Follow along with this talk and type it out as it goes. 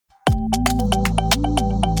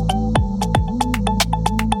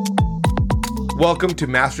Welcome to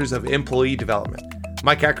Masters of Employee Development,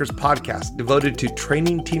 Mike Acker's podcast devoted to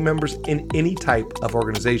training team members in any type of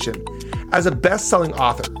organization. As a best-selling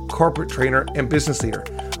author, corporate trainer, and business leader,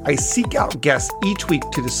 I seek out guests each week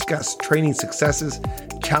to discuss training successes,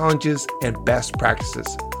 challenges, and best practices.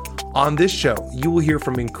 On this show, you will hear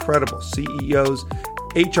from incredible CEOs,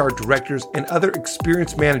 HR directors, and other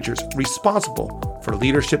experienced managers responsible for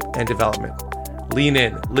leadership and development. Lean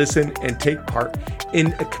in, listen, and take part in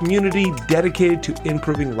a community dedicated to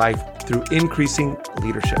improving life through increasing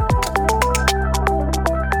leadership.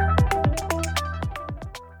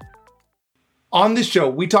 On this show,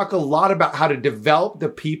 we talk a lot about how to develop the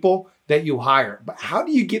people that you hire, but how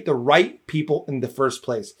do you get the right people in the first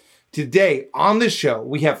place? Today on this show,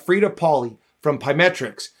 we have Frida Pauly from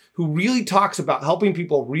Pymetrics, who really talks about helping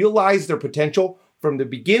people realize their potential from the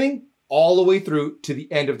beginning all the way through to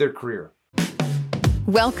the end of their career.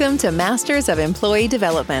 Welcome to Masters of Employee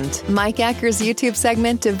Development, Mike Acker's YouTube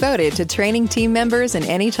segment devoted to training team members in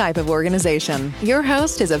any type of organization. Your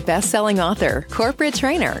host is a best-selling author, corporate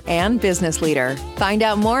trainer, and business leader. Find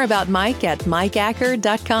out more about Mike at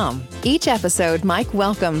mikeacker.com. Each episode, Mike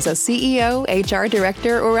welcomes a CEO, HR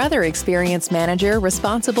director, or other experienced manager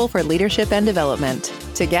responsible for leadership and development.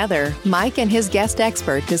 Together, Mike and his guest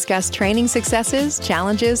expert discuss training successes,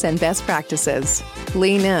 challenges, and best practices.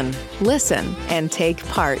 Lean in, listen, and take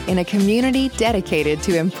part in a community dedicated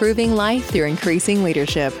to improving life through increasing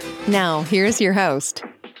leadership. Now, here's your host,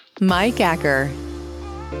 Mike Acker.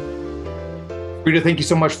 Frida, thank you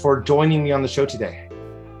so much for joining me on the show today.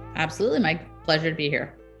 Absolutely, Mike. Pleasure to be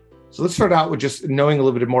here. So let's start out with just knowing a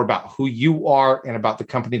little bit more about who you are and about the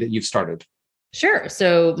company that you've started. Sure.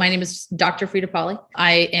 So my name is Dr. Frida Pauly.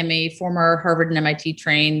 I am a former Harvard and MIT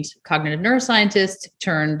trained cognitive neuroscientist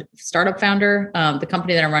turned startup founder. The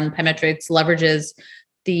company that I run, Pymetrics, leverages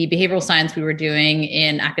the behavioral science we were doing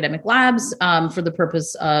in academic labs for the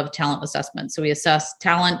purpose of talent assessment. So we assess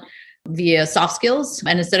talent via soft skills.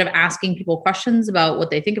 And instead of asking people questions about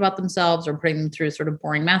what they think about themselves or putting them through sort of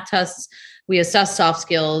boring math tests, we assess soft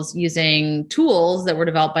skills using tools that were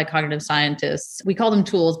developed by cognitive scientists. We call them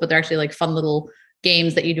tools, but they're actually like fun little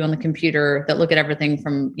games that you do on the computer that look at everything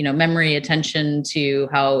from, memory, attention, to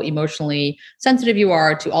how emotionally sensitive you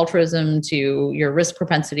are, to altruism, to your risk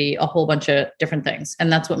propensity, a whole bunch of different things.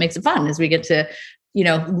 And that's what makes it fun, is we get to,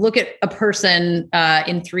 look at a person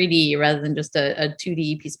in 3D rather than just a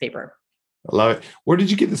 2D piece of paper. I love it. Where did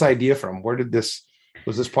you get this idea from?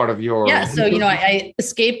 Was this part of your... Yeah. So, I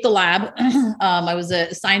escaped the lab. I was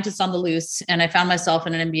a scientist on the loose, and I found myself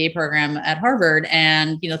in an MBA program at Harvard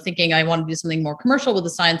and, thinking I wanted to do something more commercial with the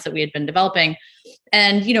science that we had been developing.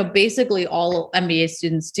 And, basically all MBA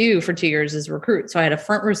students do for 2 years is recruit. So I had a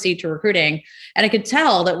front row seat to recruiting, and I could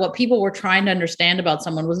tell that what people were trying to understand about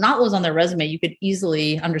someone was not what was on their resume. You could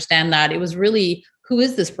easily understand that. It was really, who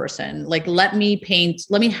is this person? Like, let me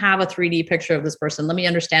have a 3D picture of this person. Let me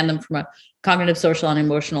understand them from a cognitive, social, and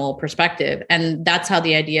emotional perspective. And that's how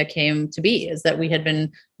the idea came to be, is that we had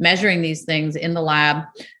been measuring these things in the lab,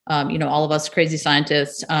 all of us crazy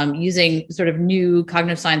scientists, using sort of new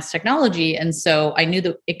cognitive science technology. And so I knew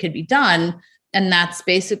that it could be done. And that's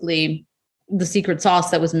basically the secret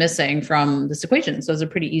sauce that was missing from this equation. So it was a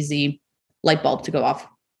pretty easy light bulb to go off.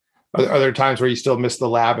 Are there times where you still miss the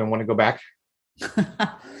lab and want to go back?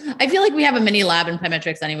 I feel like we have a mini lab in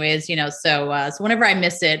Pymetrics anyways, so whenever I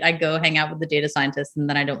miss it, I go hang out with the data scientists, and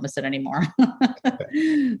then I don't miss it anymore.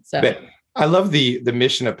 So I love the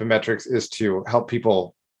mission of Pymetrics is to help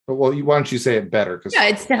people. Well, why don't you say it better? Yeah,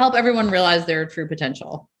 it's to help everyone realize their true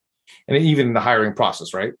potential. And even in the hiring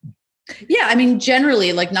process, right? Yeah. I mean,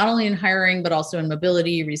 generally, like not only in hiring, but also in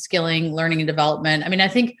mobility, reskilling, learning and development. I mean, I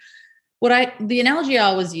think the analogy I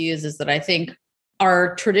always use is that I think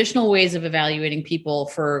our traditional ways of evaluating people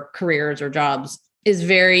for careers or jobs is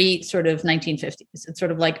very sort of 1950s. It's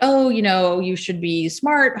sort of like, you should be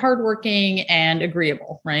smart, hardworking, and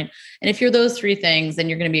agreeable, right? And if you're those three things, then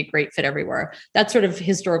you're going to be a great fit everywhere. That's sort of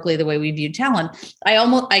historically the way we view talent.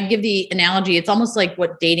 I give the analogy, it's almost like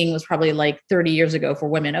what dating was probably like 30 years ago for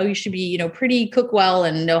women. Oh, you should be, pretty, cook well,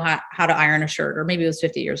 and know how to iron a shirt, or maybe it was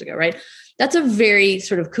 50 years ago, right? That's a very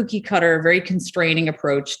sort of cookie cutter, very constraining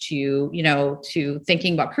approach to, to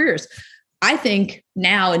thinking about careers. I think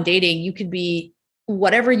now in dating, you could be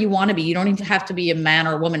whatever you want to be. You don't even have to be a man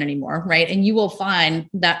or a woman anymore, right? And you will find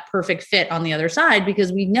that perfect fit on the other side,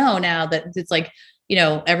 because we know now that it's like,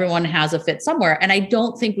 everyone has a fit somewhere. And I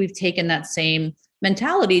don't think we've taken that same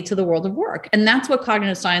mentality to the world of work. And that's what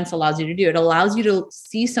cognitive science allows you to do. It allows you to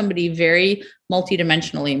see somebody very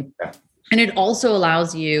multidimensionally. And it also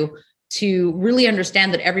allows you to really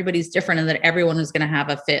understand that everybody's different and that everyone is going to have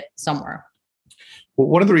a fit somewhere. Well,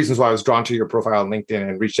 one of the reasons why I was drawn to your profile on LinkedIn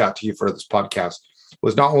and reached out to you for this podcast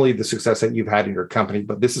was not only the success that you've had in your company,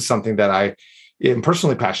 but this is something that I am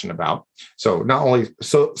personally passionate about. So not only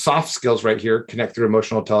soft skills right here, Connect Through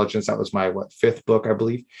Emotional Intelligence. That was my fifth book, I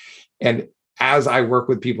believe. And as I work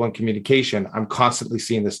with people in communication, I'm constantly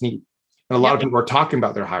seeing this need. And a lot of people are talking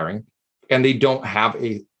about their hiring and they don't have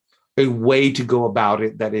a way to go about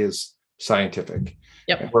it that is scientific.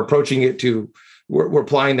 Yep. We're approaching it we're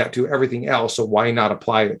applying that to everything else. So why not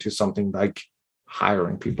apply it to something like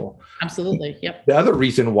hiring people? Absolutely. Yep. The other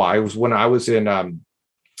reason why was when I was in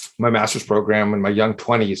my master's program in my young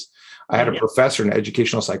 20s, I had a professor in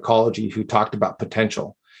educational psychology who talked about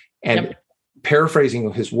potential. And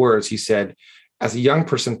paraphrasing his words, he said, as a young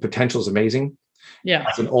person, potential is amazing. Yeah.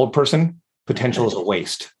 As an old person, potential is a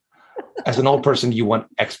waste. As an old person, you want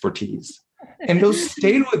expertise. And those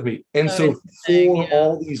stayed with me. And so for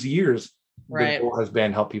all these years, the goal has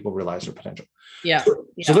been help people realize their potential. Yeah.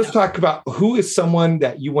 So let's talk about who is someone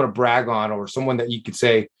that you want to brag on, or someone that you could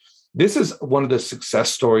say, this is one of the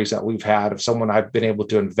success stories that we've had of someone I've been able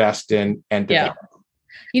to invest in and develop.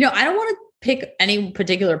 I don't want to pick any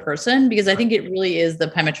particular person because I think it really is the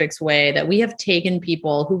Pymetrics way that we have taken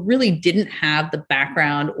people who really didn't have the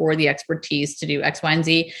background or the expertise to do X, Y, and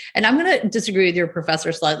Z. And I'm going to disagree with your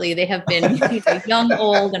professor slightly. They have been young,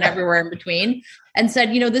 old, and everywhere in between, and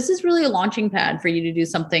said, this is really a launching pad for you to do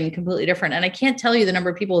something completely different. And I can't tell you the number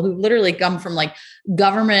of people who literally come from like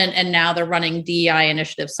government and now they're running DEI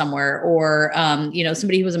initiatives somewhere, or,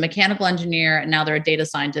 somebody who was a mechanical engineer and now they're a data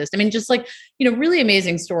scientist. I mean, just like, really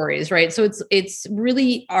amazing stories, right? So it's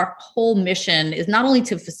really our whole mission is not only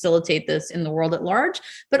to facilitate this in the world at large,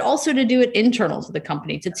 but also to do it internal to the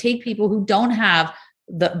company, to take people who don't have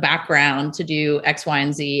the background to do X, Y,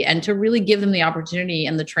 and Z, and to really give them the opportunity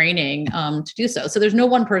and the training to do so. So there's no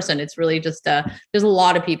one person. It's really just, there's a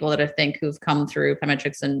lot of people that I think who've come through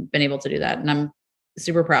Pymetrics and been able to do that. And I'm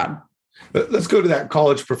super proud. But let's go to that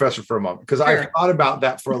college professor for a moment, because I thought about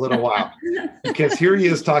that for a little while. Because here he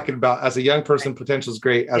is talking about, as a young person, potential is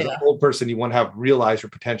great. As an old person, you want to realize your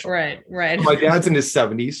potential. Right. My dad's in his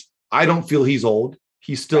 70s. I don't feel he's old.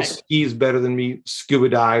 He still skis better than me, scuba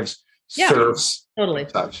dives, surfs. Totally.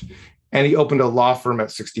 Such. And he opened a law firm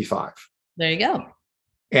at 65. There you go.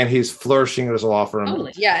 And he's flourishing as a law firm.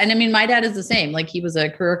 Totally. Yeah. And I mean, my dad is the same. Like, he was a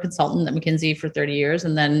career consultant at McKinsey for 30 years.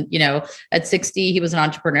 And then, at 60, he was an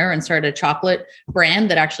entrepreneur and started a chocolate brand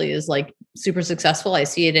that actually is like super successful. I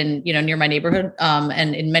see it in, near my neighborhood,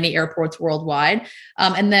 and in many airports worldwide.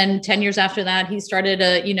 And then 10 years after that, he started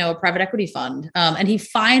a private equity fund. And he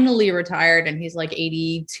finally retired and he's like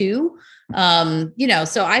 82.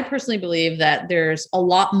 So I personally believe that there's a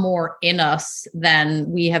lot more in us than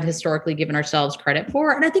we have historically given ourselves credit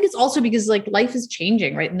for. And I think it's also because like life is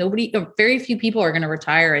changing, right? Very few people are going to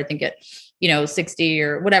retire, I think, at 60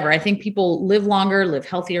 or whatever. I think people live longer, live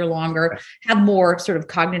healthier longer, have more sort of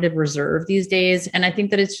cognitive reserve these days. And I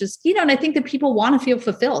think that it's just, and I think that people want to feel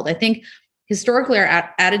fulfilled. I think historically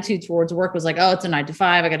our attitude towards work was like, oh, it's a 9 to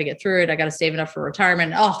 5. I got to get through it. I got to save enough for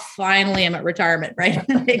retirement. Oh, finally I'm at retirement, right?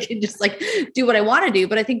 I can just like do what I want to do.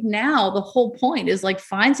 But I think now the whole point is like,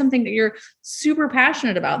 find something that you're super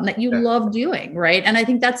passionate about and that you love doing, right? And I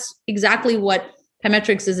think that's exactly what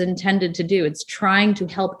Pymetrics is intended to do. It's trying to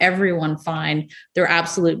help everyone find their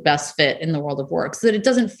absolute best fit in the world of work so that it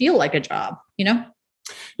doesn't feel like a job,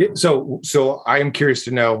 Yeah, so I am curious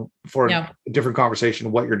to know, for a different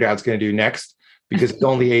conversation, what your dad's going to do next, because he's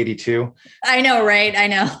only 82. I know, right? I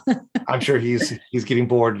know. I'm sure he's getting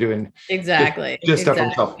bored doing just stuff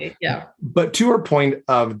himself. Yeah. But to our point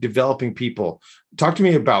of developing people, talk to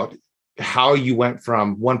me about how you went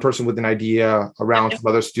from one person with an idea around some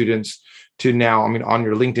other students to now. I mean, on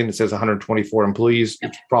your LinkedIn, it says 124 employees,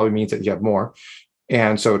 which probably means that you have more.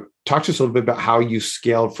 And so talk to us a little bit about how you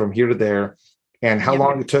scaled from here to there, and how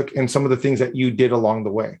long it took, and some of the things that you did along the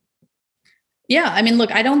way. Yeah. I mean,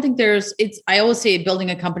 look, I don't think I always say building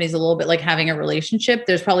a company is a little bit like having a relationship.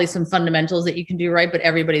 There's probably some fundamentals that you can do right, but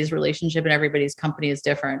everybody's relationship and everybody's company is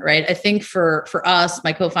different, right? I think for us,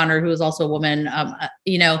 my co-founder, who is also a woman,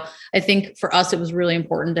 I think for us, it was really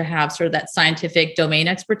important to have sort of that scientific domain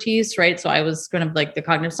expertise, right? So I was kind of like the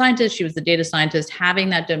cognitive scientist. She was the data scientist. Having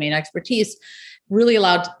that domain expertise really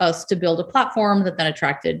allowed us to build a platform that then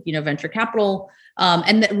attracted, venture capital.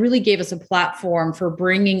 And that really gave us a platform for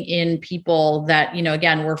bringing in people that,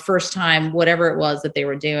 again, were first time, whatever it was that they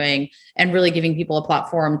were doing, and really giving people a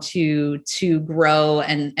platform to grow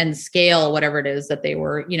and scale whatever it is that they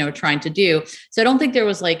were, trying to do. So I don't think there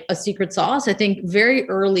was like a secret sauce. I think very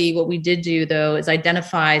early, what we did do though, is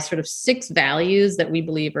identify sort of 6 values that we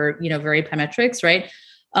believe are, very Pymetrics, right?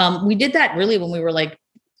 We did that really when we were like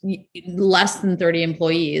less than 30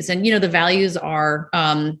 employees. And, the values are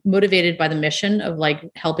motivated by the mission of like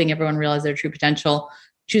helping everyone realize their true potential,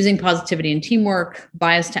 choosing positivity and teamwork,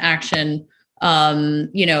 bias to action,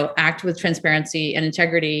 act with transparency and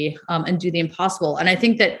integrity, and do the impossible. And I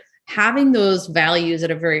think that having those values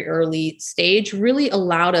at a very early stage really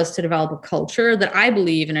allowed us to develop a culture that I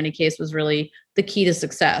believe in any case was really the key to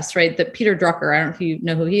success, right? That Peter Drucker, I don't know if you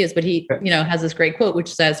know who he is, but he, has this great quote,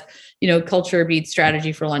 which says, culture beats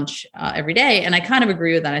strategy for lunch every day. And I kind of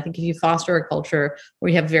agree with that. I think if you foster a culture where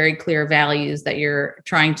you have very clear values that you're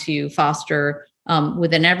trying to foster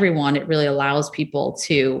within everyone, it really allows people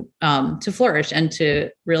to flourish and to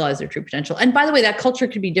realize their true potential. And by the way, that culture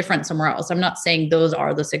could be different somewhere else. I'm not saying those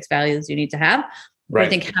are the 6 values you need to have. Right. But I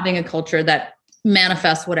think having a culture that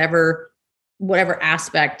manifests whatever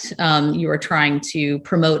aspect you are trying to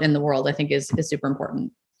promote in the world, I think is super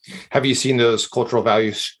important. Have you seen those cultural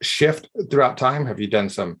values shift throughout time? Have you done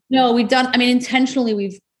some? No, intentionally,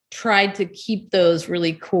 we've tried to keep those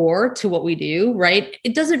really core to what we do, right?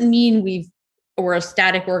 It doesn't mean we're a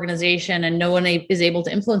static organization and no one is able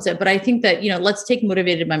to influence it. But I think that, let's take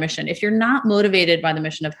motivated by mission. If you're not motivated by the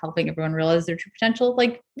mission of helping everyone realize their true potential,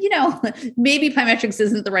 maybe Pymetrics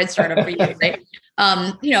isn't the right startup for you, right?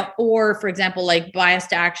 Or for example, like bias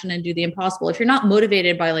to action and do the impossible. If you're not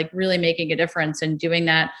motivated by like really making a difference and doing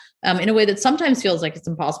that in a way that sometimes feels like it's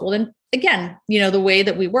impossible, then again, the way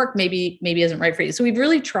that we work maybe isn't right for you. So we've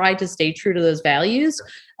really tried to stay true to those values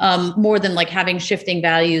more than like having shifting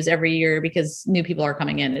values every year because new people are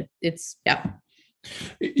coming in. It's.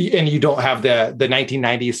 And you don't have the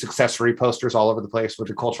 1990s success story posters all over the place with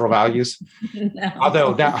the cultural values. No.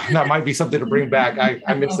 Although that might be something to bring back.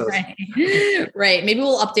 I miss those. Right. Maybe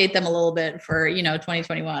we'll update them a little bit for,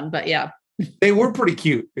 2021, but yeah. They were pretty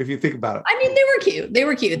cute if you think about it. I mean, they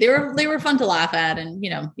were cute. They were fun to laugh at and,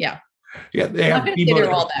 yeah. Yeah, they have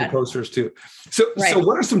posters too. So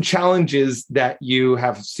what are some challenges that you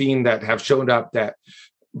have seen that have shown up that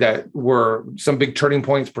were some big turning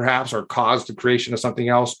points perhaps, or caused the creation of something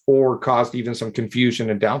else, or caused even some confusion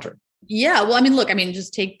and downturn? Yeah. Well,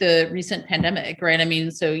 just take the recent pandemic, right? We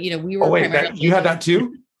were. Oh, wait, you had that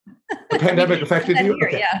too? The pandemic affected you? Here,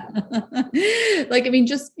 okay.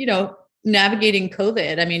 Yeah. Navigating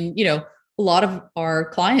COVID. A lot of our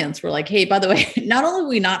clients were like, hey, by the way, not only are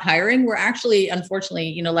we not hiring, we're actually,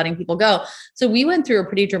 unfortunately, letting people go. So we went through a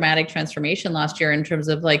pretty dramatic transformation last year in terms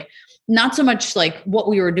of like, not so much like what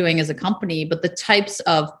we were doing as a company, but the types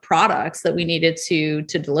of products that we needed to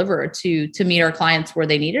deliver to meet our clients where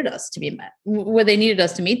they needed us to be met, where they needed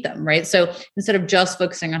us to meet them, right? So instead of just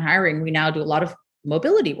focusing on hiring, we now do a lot of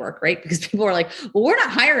mobility work, right? Because people are like, well, we're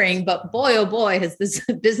not hiring, but boy, oh boy, has this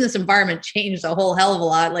business environment changed a whole hell of a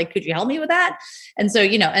lot. Like, could you help me with that? And so,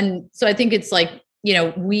 so I think it's like,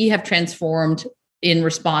 we have transformed in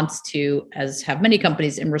response to, as have many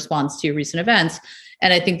companies, in response to recent events.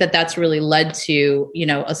 And I think that that's really led to,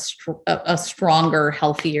 a stronger,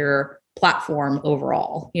 healthier platform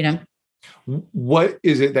overall, What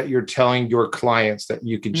is it that you're telling your clients that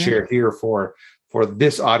you could share here for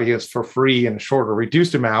this audience for free and a shorter,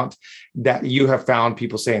 reduced amount that you have found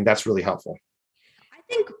people saying that's really helpful? I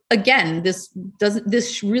think, again,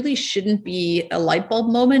 this really shouldn't be a light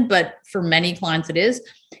bulb moment, but for many clients it is.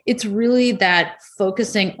 It's really that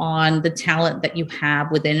focusing on the talent that you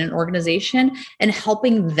have within an organization and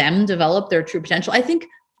helping them develop their true potential. I think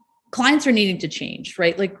clients are needing to change,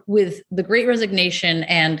 right? Like with the Great Resignation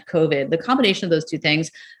and COVID, the combination of those two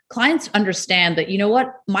things, clients understand that,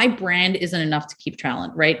 my brand isn't enough to keep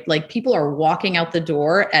talent, right? Like people are walking out the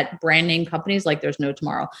door at brand name companies like there's no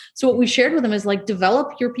tomorrow. So what we shared with them is like,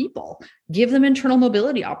 develop your people, give them internal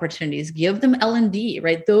mobility opportunities, give them L&D,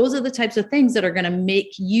 right? Those are the types of things that are going to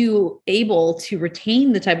make you able to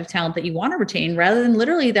retain the type of talent that you want to retain, rather than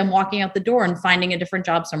literally them walking out the door and finding a different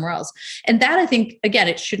job somewhere else. And that, I think, again,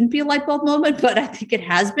 it shouldn't be a light bulb moment, but I think it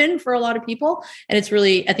has been for a lot of people. And it's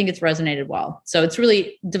really, I think it's resonated well. So it's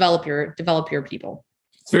really develop your people.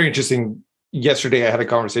 It's very interesting. Yesterday, I had a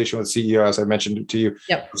conversation with CEO, as I mentioned to you,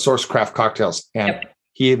 Source Craft Cocktails. And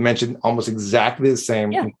he had mentioned almost exactly the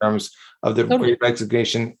same in terms of the Great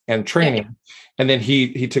Resignation and training. Yeah. And then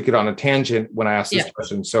he took it on a tangent when I asked this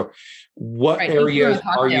question. So what areas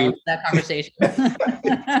are you? That conversation.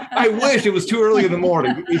 I wish it was too early in the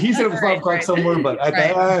morning. He said it was 5 o'clock somewhere, but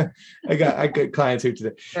I thought, I got clients here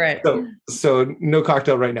today. Right. So no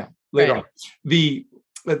cocktail right now. Later on. The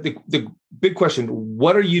big question,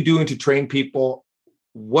 what are you doing to train people?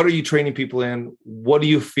 What are you training people in? What do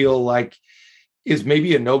you feel like is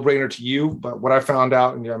maybe a no-brainer to you? But what I found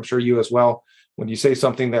out, and I'm sure you as well, when you say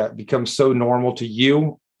something that becomes so normal to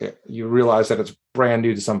you, you realize that it's brand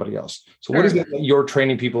new to somebody else. So what is it that you're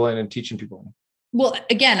training people in and teaching people in? Well,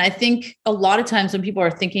 again, I think a lot of times when people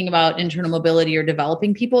are thinking about internal mobility or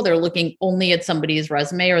developing people, they're looking only at somebody's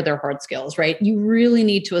resume or their hard skills, right? You really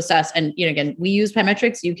need to assess. And, again, we use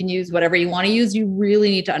Pymetrics. You can use whatever you want to use. You really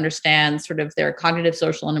need to understand sort of their cognitive,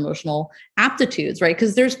 social, and emotional aptitudes, right?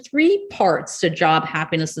 Because there's 3 parts to job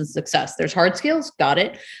happiness and success. There's hard skills. Got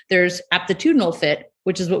it. There's aptitudinal fit,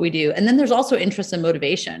 which is what we do. And then there's also interest and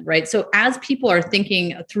motivation, right? So as people are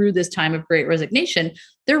thinking through this time of great resignation,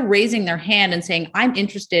 they're raising their hand and saying, I'm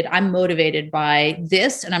interested, I'm motivated by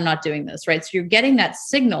this, and I'm not doing this, right? So you're getting that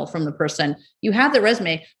signal from the person. You have the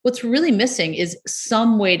resume. What's really missing is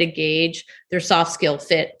some way to gauge their soft skill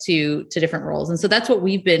fit to different roles. And so that's what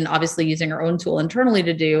we've been obviously using our own tool internally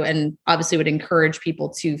to do, and obviously would encourage people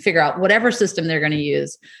to figure out whatever system they're going to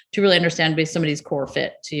use to really understand somebody's core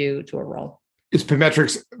fit to a role. Is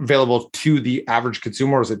Pymetrics available to the average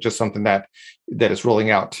consumer, or is it just something that is rolling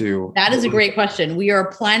out to? That is a great question. We are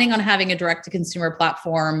planning on having a direct-to-consumer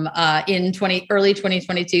platform in early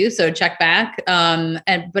 2022. So check back.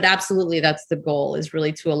 But absolutely, that's the goal, is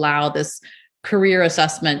really to allow this career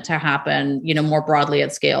assessment to happen, more broadly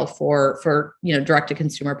at scale for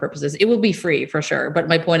direct-to-consumer purposes. It will be free for sure. But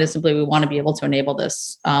my point is simply we want to be able to enable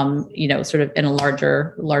this, sort of in a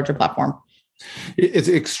larger platform. It's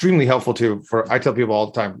extremely helpful too. I tell people all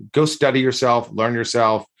the time, go study yourself, learn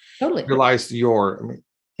yourself, totally realize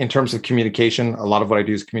in terms of communication, a lot of what I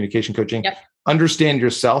do is communication coaching. Yep. Understand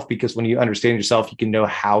yourself, because when you understand yourself, you can know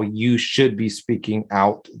how you should be speaking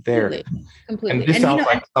out there. Completely. And this sounds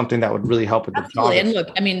like something that would really help with the job. And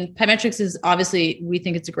look, Pymetrics is obviously, we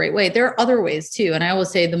think it's a great way. There are other ways too. And I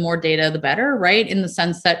always say the more data, the better, right? In the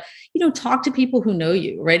sense that, talk to people who know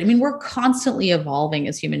you, right? We're constantly evolving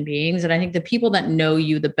as human beings. And I think the people that know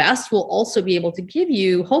you the best will also be able to give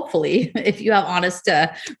you, hopefully, if you have honest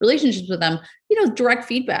relationships with them, direct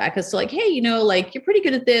feedback as to like, hey, you're pretty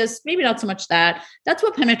good at this, maybe not so much that. That's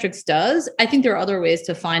what Pymetrics does. I think there are other ways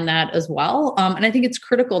to find that as well. And I think it's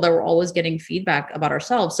critical that we're always getting feedback about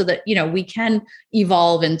ourselves so that, we can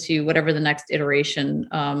evolve into whatever the next iteration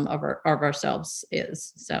of ourselves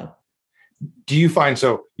is. So. Do you find,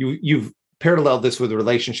 you've paralleled this with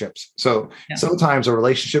relationships. So sometimes a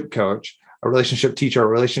relationship coach, a relationship teacher, a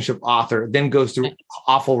relationship author then goes through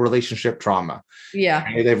awful relationship trauma. Yeah.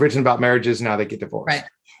 Okay, they've written about marriages. Now they get divorced. Right.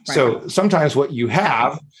 So sometimes what you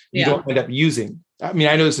have, you don't end up using. I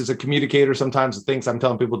know this as a communicator. Sometimes the things I'm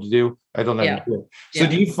telling people to do, I don't know how to do. So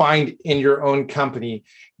do you find in your own company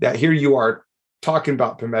that here you are talking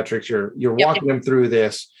about Pymetrics, you're walking them through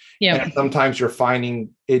this. Yeah. And sometimes you're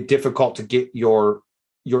finding it difficult to get your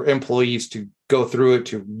employees to go through it,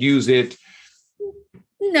 to use it?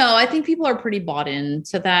 No, I think people are pretty bought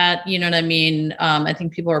into that. You know what I mean? I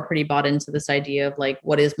think people are pretty bought into this idea of like,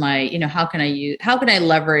 what is my, how can I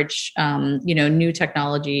leverage, new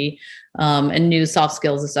technology and new soft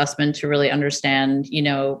skills assessment to really understand,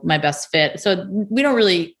 my best fit. So we don't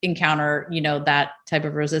really encounter, that type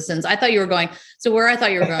of resistance. I thought you were going, so where I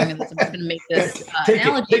thought you were going, and I'm just going to make this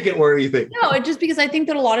analogy. Take it where you think. No, just because I think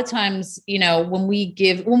that a lot of times, when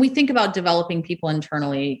we think about developing people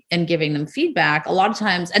internally and giving them feedback, a lot of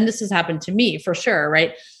times, and this has happened to me for sure,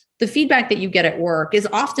 right? The feedback that you get at work is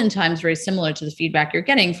oftentimes very similar to the feedback you're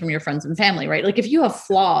getting from your friends and family, right? Like if you have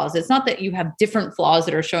flaws, it's not that you have different flaws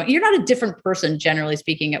that are showing, you're not a different person, generally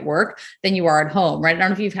speaking, at work than you are at home, right? I don't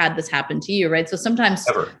know if you've had this happen to you, right? So sometimes,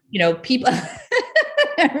 people,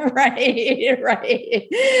 right.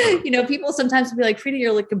 People sometimes will be like, Frida,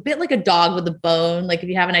 you're like a bit like a dog with a bone. Like if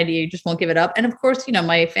you have an idea, you just won't give it up. And of course,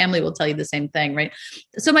 my family will tell you the same thing, right?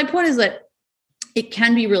 So my point is that it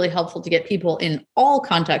can be really helpful to get people in all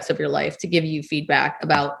contexts of your life to give you feedback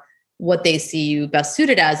about what they see you best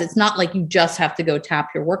suited as. It's not like you just have to go tap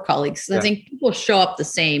your work colleagues. I think people show up the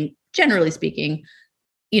same, generally speaking,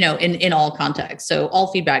 in all contexts. So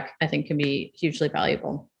all feedback, I think, can be hugely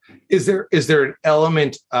valuable. Is there an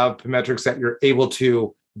element of Pymetrics that you're able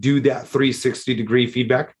to do that 360-degree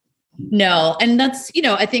feedback? No. And that's,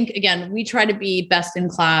 I think, again, we try to be best in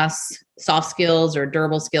class soft skills or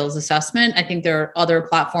durable skills assessment. I think there are other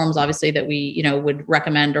platforms, obviously, that we, would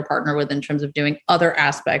recommend or partner with in terms of doing other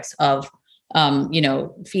aspects of,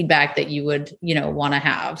 feedback that you would, want to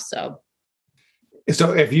have. So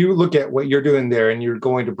if you look at what you're doing there and you're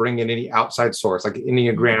going to bring in any outside source, like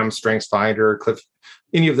Enneagram, StrengthsFinder, Cliff,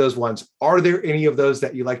 any of those ones, are there any of those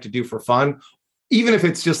that you like to do for fun? Even if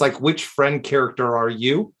it's just like, which friend character are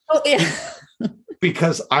you? Oh, yeah.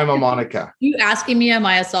 Because I'm a Monica. You asking me, am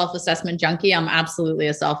I a self-assessment junkie? I'm absolutely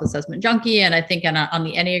a self-assessment junkie. And I think on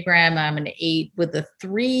the Enneagram, I'm an 8 with a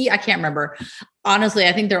 3. I can't remember. honestly,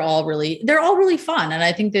 I think they're all really fun. And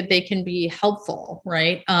I think that they can be helpful,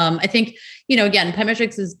 right? I think, again,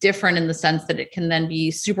 Pymetrics is different in the sense that it can then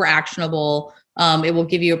be super actionable. It will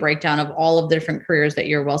give you a breakdown of all of the different careers that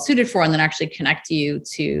you're well suited for, and then actually connect you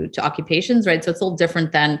to occupations, right? So it's a little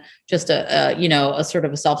different than just a sort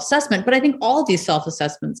of a self-assessment. But I think all of these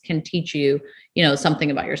self-assessments can teach you, something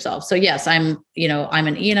about yourself. So yes, I'm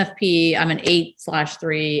an ENFP, I'm an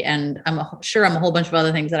 8/3, and I'm a whole bunch of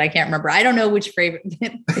other things that I can't remember. I don't know which favorite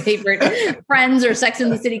Friends or Sex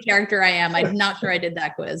and the City character I am. I'm not sure I did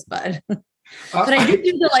that quiz, but. But I did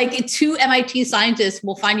do the 2 MIT scientists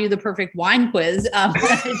will find you the perfect wine quiz. I've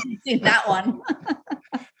seen that one.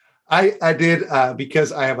 I did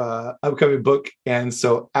because I have a upcoming book. And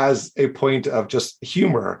so as a point of just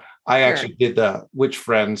humor, I actually did the which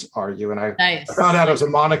friends are you? And I found out it was a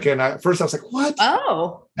Monica. And at first I was like, what?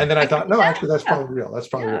 Oh. And then I thought, no, actually, that's probably real. That's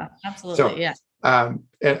probably real. Absolutely. So, yeah.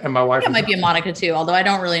 And my wife. It might be a Monica too, although I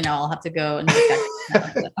don't really know. I'll have to go and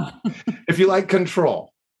check. If you like control.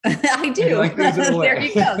 I do. Like there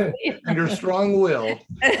you go. And you're strong-willed.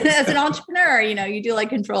 As an entrepreneur, you do like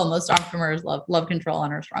control. Most entrepreneurs love control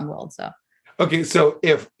and are strong-willed. So okay, so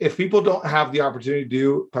if people don't have the opportunity to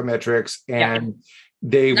do Pymetrics and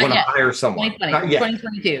they want to hire someone,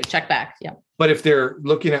 2022, check back. Yeah. But if they're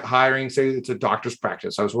looking at hiring, say it's a doctor's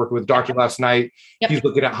practice. I was working with a doctor last night. Yep. He's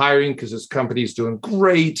looking at hiring because his company's doing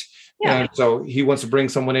great. Yeah. And so he wants to bring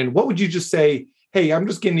someone in. What would you just say? Hey, I'm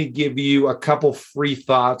just going to give you a couple free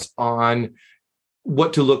thoughts on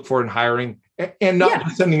what to look for in hiring and not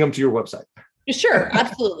just sending them to your website. Sure.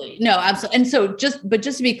 Absolutely. No, absolutely. And so just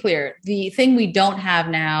to be clear, the thing we don't have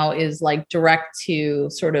now is like direct to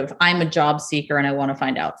sort of, I'm a job seeker and I want to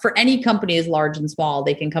find out. For any company as large and small,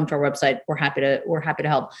 they can come to our website. We're happy to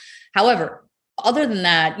help. However, other than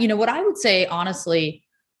that, what I would say honestly,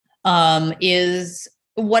 is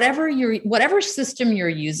whatever system you're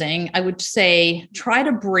using, I would say try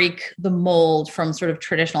to break the mold from sort of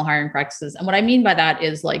traditional hiring practices. And what I mean by that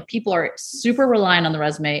is like people are super reliant on the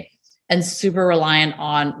resume and super reliant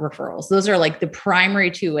on referrals. Those are like the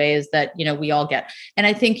primary 2 ways that, we all get. And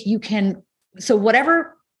I think so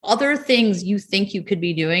whatever other things you think you could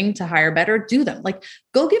be doing to hire better, do them. Like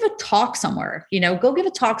go give a talk somewhere,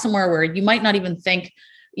 where you might not even think,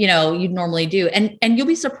 you'd normally do. And you'll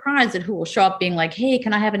be surprised at who will show up being like, hey,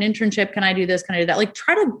 can I have an internship? Can I do this? Can I do that? Like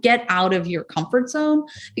try to get out of your comfort zone,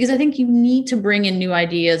 because I think you need to bring in new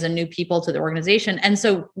ideas and new people to the organization. And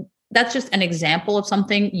so that's just an example of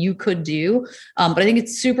something you could do. But I think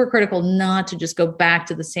it's super critical not to just go back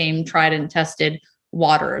to the same tried and tested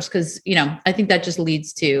waters, because, I think that just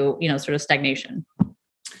leads to, sort of stagnation.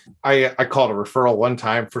 I called a referral one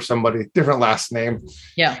time for somebody, different last name.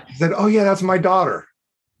 Yeah. He said, oh yeah, that's my daughter.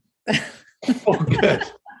 Oh, good.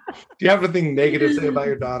 Do you have anything negative to say about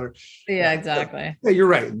your daughter? Yeah, exactly. Yeah, you're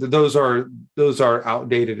right. Those are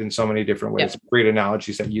outdated in so many different ways. Yep. Great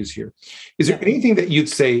analogies that you use here. Is there anything that you'd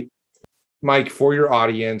say, Mike, for your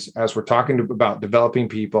audience, as we're talking about developing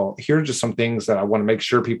people, here are just some things that I want to make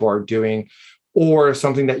sure people are doing, or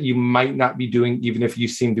something that you might not be doing, even if you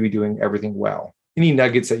seem to be doing everything well? Any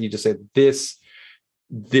nuggets that you just said, this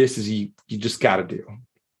is you just got to do?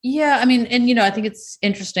 Yeah. I mean, and, I think it's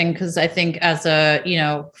interesting because I think as a,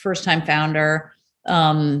 first-time founder,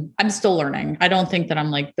 I'm still learning. I don't think that I'm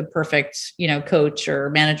like the perfect, coach or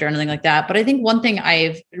manager or anything like that. But I think one thing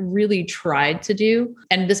I've really tried to do,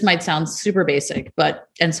 and this might sound super basic,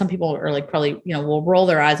 and some people are like, probably, will roll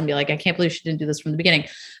their eyes and be like, I can't believe she didn't do this from the beginning,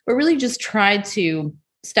 but really just try to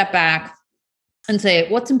step back and say,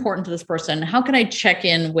 what's important to this person? How can I check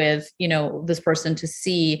in with, this person to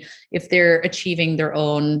see if they're achieving their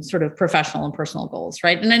own sort of professional and personal goals,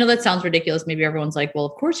 right? And I know that sounds ridiculous. Maybe everyone's like, well,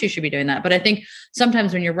 of course you should be doing that. But I think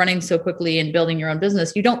sometimes when you're running so quickly and building your own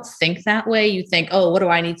business, you don't think that way. You think, oh, what do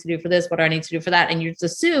I need to do for this? What do I need to do for that? And you just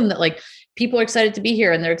assume that like people are excited to be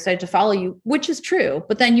here and they're excited to follow you, which is true.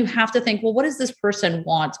 But then you have to think, well, what does this person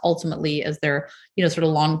want ultimately as their, sort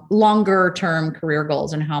of longer term career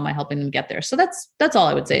goals, and how am I helping them get there? So that's all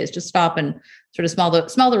I would say, is just stop and sort of smell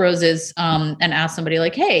the roses, and ask somebody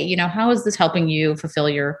like, hey, how is this helping you fulfill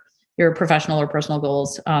your professional or personal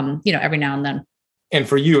goals, every now and then. And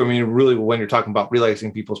for you, I mean, really, when you're talking about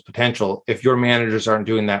realizing people's potential, if your managers aren't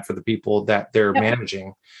doing that for the people that they're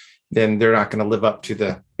managing, then they're not going to live up to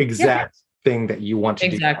the exact thing that you want to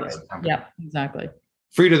do. Exactly. Yeah, exactly.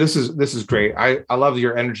 Frida, this is great. I love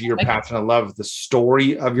your energy, your passion. I love the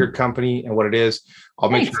story of your company and what it is. I'll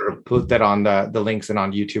make sure to put that on the links and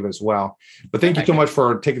on YouTube as well. But thank you so much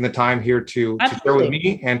for taking the time here to share with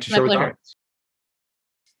me and to share with others.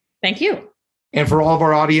 Thank you. And for all of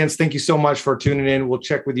our audience, thank you so much for tuning in. We'll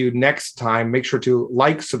check with you next time. Make sure to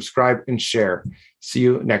like, subscribe, and share. See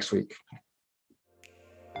you next week.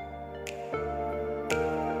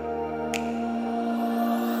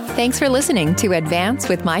 Thanks for listening to Advance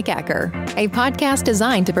with Mike Acker, a podcast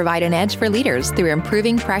designed to provide an edge for leaders through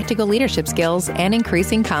improving practical leadership skills and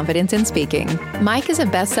increasing confidence in speaking. Mike is a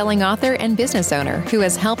best-selling author and business owner who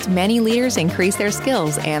has helped many leaders increase their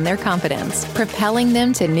skills and their confidence, propelling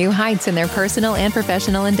them to new heights in their personal and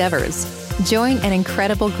professional endeavors. Join an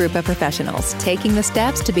incredible group of professionals taking the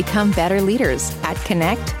steps to become better leaders at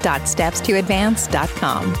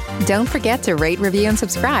connect.stepstoadvance.com. Don't forget to rate, review, and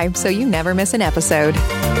subscribe so you never miss an episode.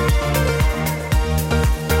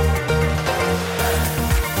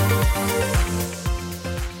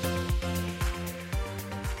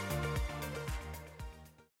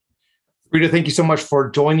 Rita, thank you so much for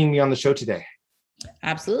joining me on the show today.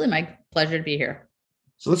 Absolutely, Mike. Pleasure to be here.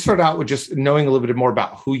 So let's start out with just knowing a little bit more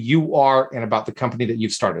about who you are and about the company that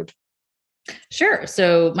you've started. Sure.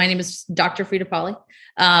 So my name is Dr. Frida Polly.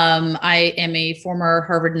 I am a former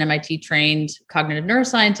Harvard and MIT trained cognitive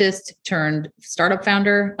neuroscientist turned startup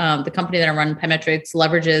founder. The company that I run, Pymetrics,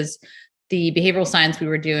 leverages the behavioral science we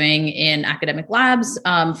were doing in academic labs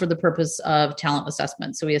for the purpose of talent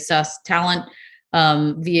assessment. So we assess talent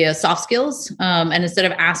via soft skills. And instead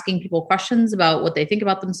of asking people questions about what they think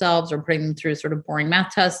about themselves or putting them through sort of boring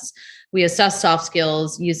math tests, we assess soft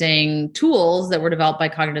skills using tools that were developed by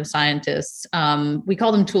cognitive scientists. We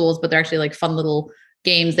call them tools, but they're actually like fun little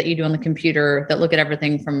games that you do on the computer that look at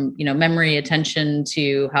everything from, memory, attention,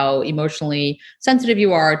 to how emotionally sensitive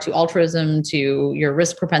you are, to altruism, to your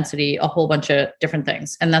risk propensity, a whole bunch of different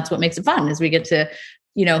things. And that's what makes it fun, is we get to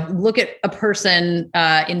look at a person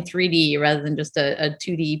in 3D rather than just a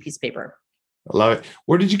 2D piece of paper. I love it.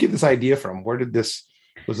 Where did you get this idea from?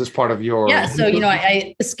 Was this part of your... Yeah. So,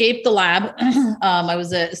 I escaped the lab. I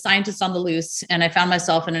was a scientist on the loose, and I found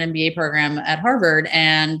myself in an MBA program at Harvard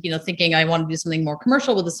and, thinking I wanted to do something more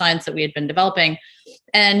commercial with the science that we had been developing.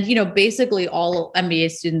 And, basically all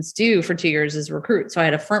MBA students do for 2 years is recruit. So I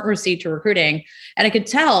had a front row seat to recruiting, and I could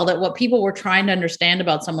tell that what people were trying to understand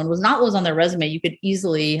about someone was not what was on their resume. You could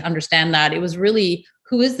easily understand that. It was really,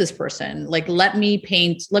 who is this person? Like, let me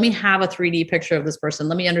have a 3D picture of this person.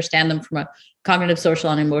 Let me understand them from a cognitive,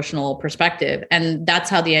 social, and emotional perspective. And that's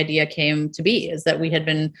how the idea came to be, is that we had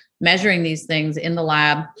been measuring these things in the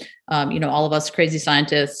lab, all of us crazy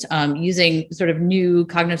scientists, using sort of new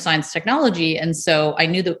cognitive science technology. And so I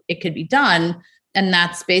knew that it could be done. And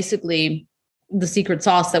that's basically the secret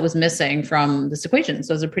sauce that was missing from this equation.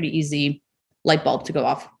 So it was a pretty easy light bulb to go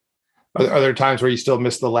off. Are there times where you still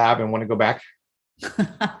miss the lab and want to go back?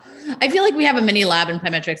 I feel like we have a mini lab in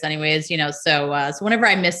Pymetrics anyways, so whenever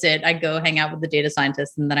I miss it, I go hang out with the data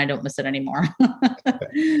scientists, and then I don't miss it anymore.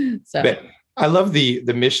 So I love the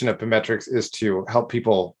mission of Pymetrics is to help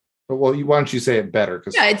people. Well, why don't you say it better?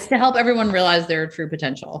 Yeah, it's to help everyone realize their true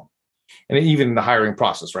potential. And even in the hiring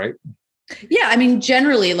process, right? Yeah. I mean,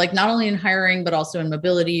 generally, like not only in hiring, but also in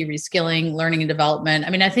mobility, reskilling, learning and development.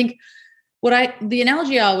 I mean, I think the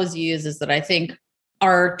analogy I always use is that I think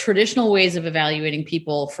our traditional ways of evaluating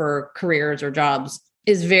people for careers or jobs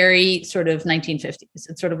is very sort of 1950s.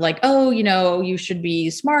 It's sort of like, you should be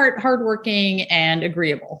smart, hardworking, and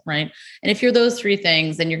agreeable, right? And if you're those three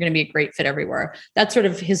things, then you're going to be a great fit everywhere. That's sort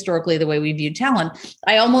of historically the way we view talent.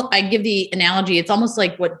 I give the analogy, it's almost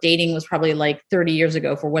like what dating was probably like 30 years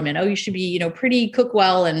ago for women. Oh, you should be, pretty, cook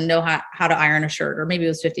well, and know how to iron a shirt, or maybe it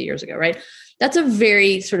was 50 years ago, right? That's a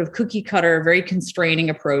very sort of cookie cutter, very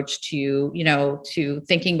constraining approach to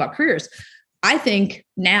thinking about careers. I think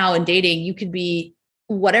now in dating, you could be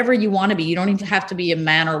whatever you want to be. You don't even have to be a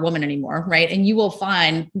man or a woman anymore, right? And you will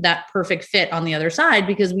find that perfect fit on the other side,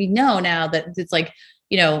 because we know now that it's like,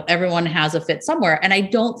 everyone has a fit somewhere. And I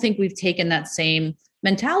don't think we've taken that same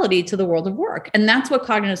mentality to the world of work. And that's what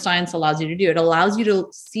cognitive science allows you to do. It allows you to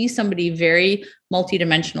see somebody very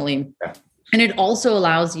multidimensionally. Yeah. And it also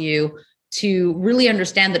allows you to really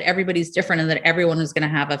understand that everybody's different and that everyone is going to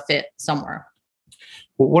have a fit somewhere.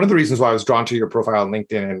 Well, one of the reasons why I was drawn to your profile on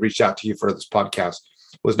LinkedIn and reached out to you for this podcast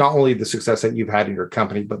was not only the success that you've had in your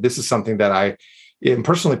company, but this is something that I am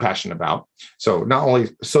personally passionate about. So not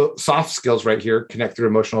only soft skills right here, Connect Through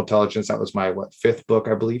Emotional Intelligence. That was my fifth book,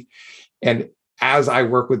 I believe. And as I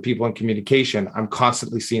work with people in communication, I'm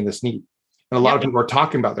constantly seeing this need. And a lot of people are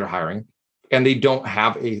talking about their hiring, and they don't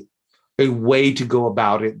have a way to go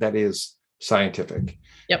about it that is scientific.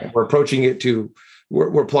 Yep. We're approaching it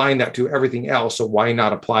we're applying that to everything else. So why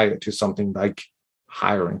not apply it to something like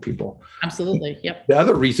hiring people? Absolutely. Yep. The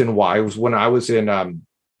other reason why was when I was in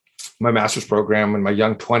my master's program in my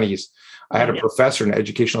young 20s, I had a professor in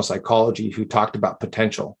educational psychology who talked about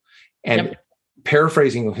potential. And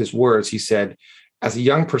paraphrasing his words, he said, as a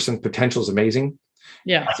young person, potential is amazing.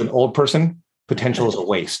 Yeah. As an old person, potential is a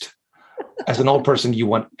waste. As an old person, you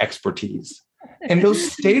want expertise. And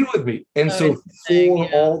those stayed with me. And so for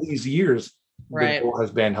all these years, the goal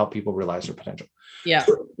has been help people realize their potential. Yeah.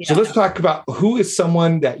 So let's talk about who is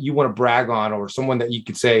someone that you want to brag on, or someone that you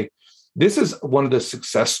could say, this is one of the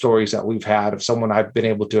success stories that we've had of someone I've been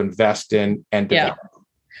able to invest in and develop.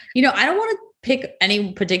 I don't want to pick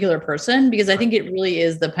any particular person, because I think it really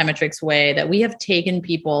is the Pymetrics way that we have taken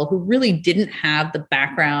people who really didn't have the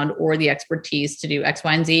background or the expertise to do X,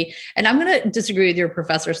 Y, and Z. And I'm going to disagree with your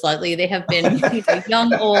professor slightly. They have been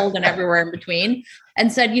young, old, and everywhere in between,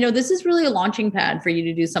 and said, this is really a launching pad for you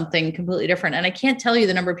to do something completely different. And I can't tell you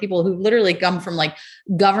the number of people who literally come from like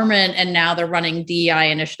government and now they're running DEI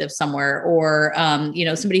initiatives somewhere, or,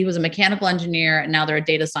 somebody who was a mechanical engineer and now they're a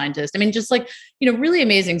data scientist. I mean, just like, really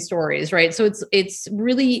amazing stories, right? So it's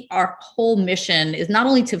really, our whole mission is not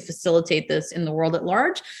only to facilitate this in the world at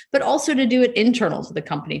large, but also to do it internal to the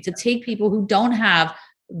company, to take people who don't have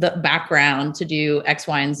the background to do X,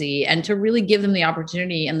 Y, and Z, and to really give them the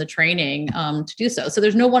opportunity and the training to do so. So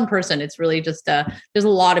there's no one person. It's really just, there's a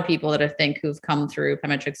lot of people that I think who've come through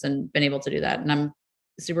Pymetrics and been able to do that. And I'm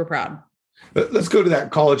super proud. Let's go to that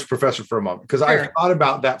college professor for a moment, because I thought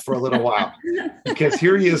about that for a little while, because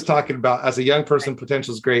here he is talking about, as a young person,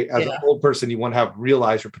 potential is great. As an old person, you want to have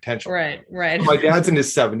realize your potential. Right. My dad's in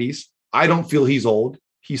his 70s. I don't feel he's old.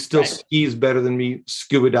 He still skis better than me,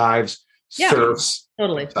 scuba dives, surfs.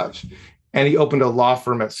 Totally. Such. And he opened a law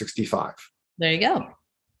firm at 65. There you go.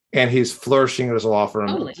 And he's flourishing as a law firm.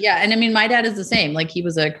 Totally. Yeah. And I mean, my dad is the same. Like, he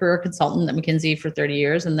was a career consultant at McKinsey for 30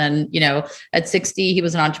 years. And then, at 60, he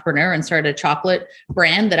was an entrepreneur and started a chocolate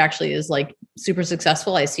brand that actually is like super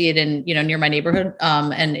successful. I see it in, near my neighborhood,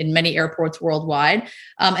 and in many airports worldwide.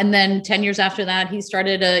 And then 10 years after that, he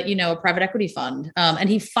started a private equity fund. And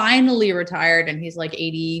he finally retired, and he's like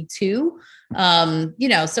 82.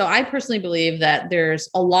 So I personally believe that there's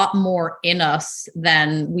a lot more in us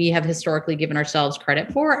than we have historically given ourselves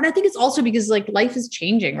credit for. And I think it's also because like life is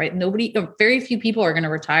changing, right? Very few people are going to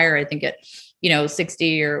retire, I think, at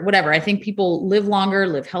 60 or whatever. I think people live longer,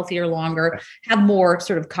 live healthier longer, have more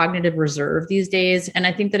sort of cognitive reserve these days. And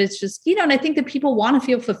I think that it's just, and I think that people want to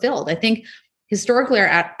feel fulfilled. I think historically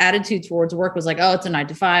our attitude towards work was like, oh, it's a 9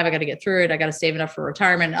 to 5. I got to get through it. I got to save enough for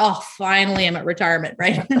retirement. Oh, finally I'm at retirement,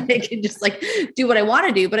 right? I can just like do what I want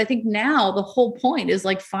to do. But I think now the whole point is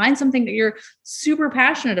like, find something that you're super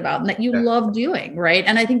passionate about and that you love doing, right?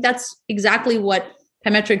 And I think that's exactly what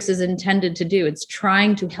Pymetrics is intended to do. It's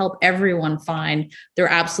trying to help everyone find their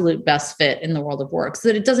absolute best fit in the world of work so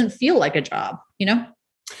that it doesn't feel like a job,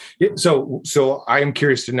 Yeah, so I am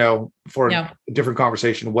curious to know, for a different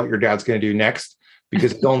conversation, what your dad's going to do next,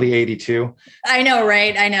 because he's only 82. I know,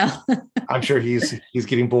 right? I know. I'm sure he's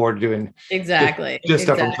getting bored doing just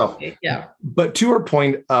stuff himself. Yeah. But to our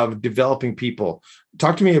point of developing people,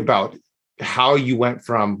 talk to me about how you went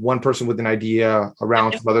from one person with an idea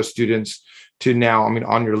around some other students to now. I mean,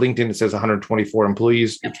 on your LinkedIn, it says 124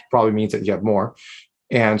 employees, which probably means that you have more.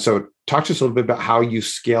 And so talk to us a little bit about how you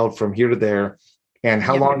scaled from here to there, and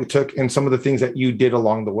how long it took, and some of the things that you did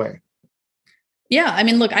along the way. Yeah. I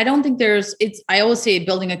mean, look, I don't think I always say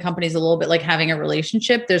building a company is a little bit like having a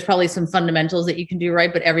relationship. There's probably some fundamentals that you can do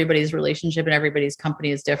right, but everybody's relationship and everybody's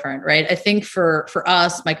company is different, right? I think for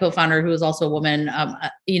us, my co-founder, who is also a woman,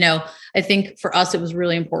 I think for us, it was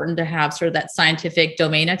really important to have sort of that scientific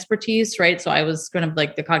domain expertise, right? So I was kind of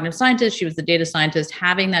like the cognitive scientist. She was the data scientist.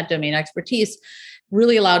 Having that domain expertise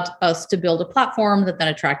really allowed us to build a platform that then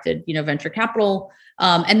attracted, venture capital.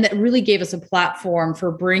 And that really gave us a platform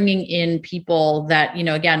for bringing in people that,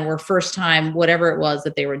 again, were first time, whatever it was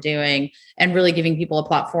that they were doing, and really giving people a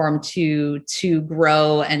platform to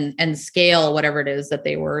grow and scale whatever it is that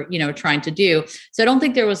they were, trying to do. So I don't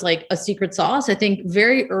think there was like a secret sauce. I think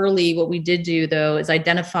very early, what we did do though, is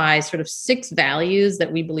identify sort of 6 values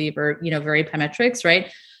that we believe are, very Pymetrics, right?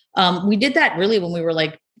 We did that really when we were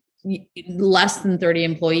like less than 30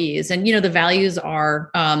 employees. And, the values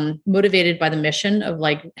are motivated by the mission of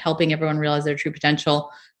like helping everyone realize their true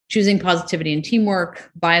potential, choosing positivity and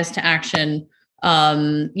teamwork, bias to action,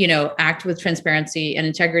 act with transparency and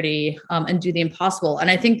integrity, and do the impossible.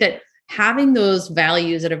 And I think that having those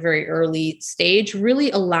values at a very early stage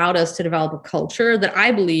really allowed us to develop a culture that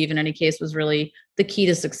I believe in any case was really the key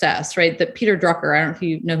to success, right? That Peter Drucker, I don't know if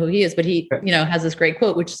you know who he is, but he, has this great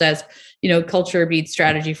quote, which says, culture beats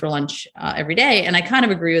strategy for lunch every day. And I kind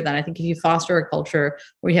of agree with that. I think if you foster a culture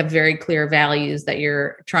where you have very clear values that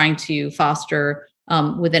you're trying to foster,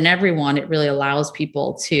 within everyone, it really allows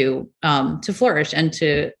people to flourish and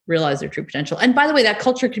to realize their true potential. And by the way, that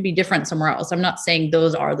culture could be different somewhere else. I'm not saying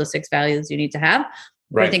those are the 6 values you need to have,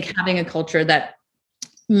 but I think having a culture that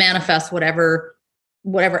manifests whatever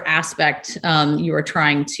aspect you are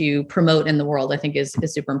trying to promote in the world, I think is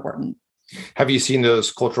super important. Have you seen those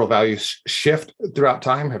cultural values shift throughout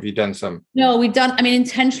time? Have you done some? No,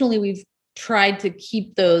 intentionally, we've tried to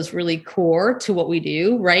keep those really core to what we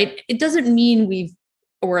do, right? It doesn't mean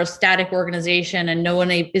we're a static organization and no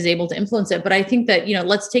one is able to influence it. But I think that,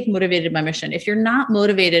 let's take motivated by mission. If you're not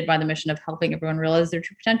motivated by the mission of helping everyone realize their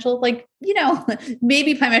true potential,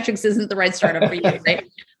 maybe Pymetrics isn't the right startup for you, right?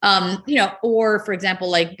 Or for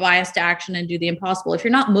example, bias to action and do the impossible. If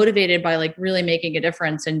you're not motivated by really making a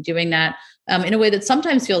difference and doing that in a way that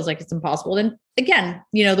sometimes feels like it's impossible, then again,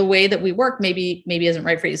 the way that we work maybe isn't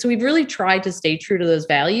right for you. So we've really tried to stay true to those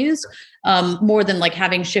values more than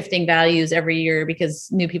having shifting values every year because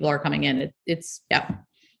new people are coming in. It's.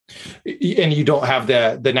 And you don't have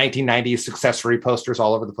the 1990s successory posters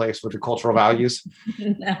all over the place with the cultural values.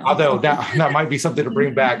 No. Although that might be something to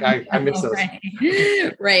bring back. I miss those.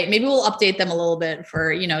 Right. Maybe we'll update them a little bit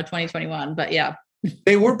for 2021. But yeah.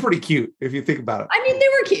 They were pretty cute if you think about it. I mean,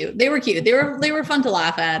 they were cute. They were fun to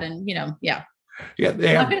laugh at, and yeah. Yeah, they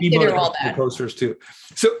have posters too.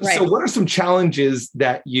 So what are some challenges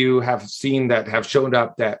that you have seen that have shown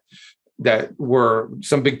up that were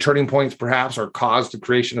some big turning points perhaps, or caused the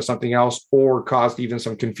creation of something else, or caused even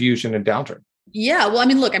some confusion and downturn? Yeah. Well,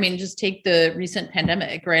 just take the recent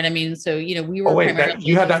pandemic, right? We were. Oh, wait,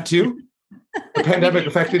 you had that too? The pandemic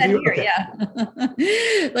affected you? Okay. Yeah.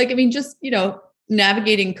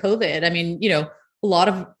 Navigating COVID. A lot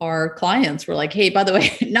of our clients were like, hey, by the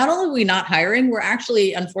way, not only are we not hiring, we're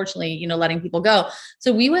actually, unfortunately, letting people go.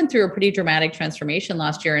 So we went through a pretty dramatic transformation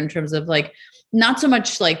last year in terms of not so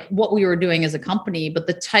much what we were doing as a company, but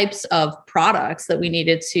the types of products that we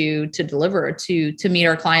needed to deliver to meet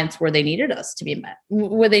our clients where they needed us to be met,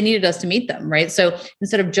 where they needed us to meet them, right? So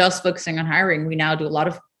instead of just focusing on hiring, we now do a lot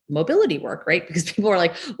of mobility work, right? Because people are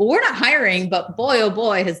like, well, we're not hiring, but boy, oh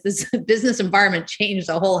boy, has this business environment changed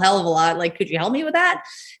a whole hell of a lot. Could you help me with that?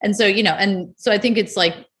 And so, I think it's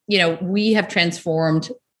we have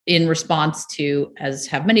transformed in response to, as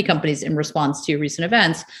have many companies, in response to recent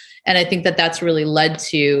events. And I think that that's really led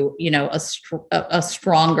to, a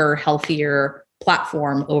stronger, healthier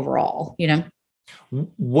platform overall,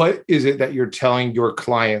 What is it that you're telling your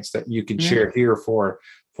clients that you can share here for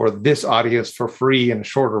this audience for free and a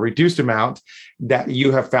shorter, reduced amount that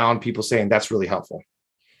you have found people saying that's really helpful?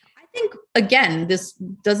 I think, again,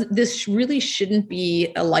 this really shouldn't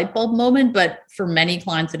be a light bulb moment, but for many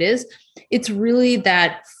clients it is. It's really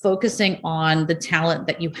that focusing on the talent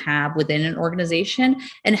that you have within an organization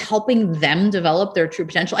and helping them develop their true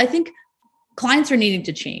potential. I think clients are needing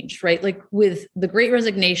to change, right? With the Great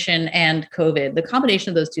Resignation and COVID, the combination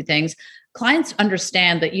of those two things, clients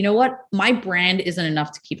understand that, my brand isn't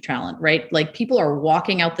enough to keep talent, right? People are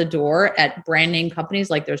walking out the door at brand name companies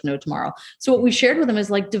like there's no tomorrow. So what we shared with them is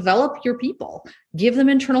develop your people, give them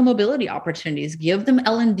internal mobility opportunities, give them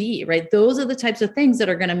L&D, right? Those are the types of things that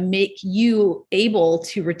are going to make you able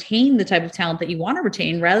to retain the type of talent that you want to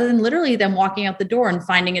retain, rather than literally them walking out the door and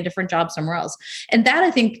finding a different job somewhere else. And that,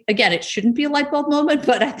 I think, again, it shouldn't be a light bulb moment,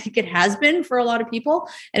 but I think it has been for a lot of people.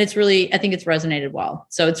 And it's really, I think it's resonated well.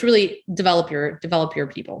 So it's really develop your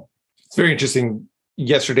people. It's very interesting.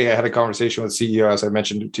 Yesterday, I had a conversation with CEO, as I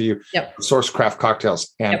mentioned to you, Source Craft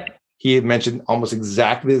Cocktails. And he had mentioned almost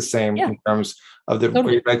exactly the same in terms of the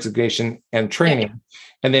Great Resignation and training. Yeah.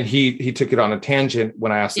 And then he took it on a tangent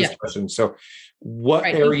when I asked this question. So what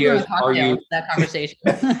areas are you? That conversation.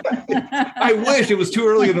 I wish it was too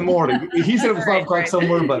early in the morning. He said it was 5 o'clock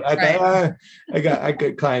somewhere, but I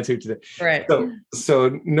got clients here today. Right.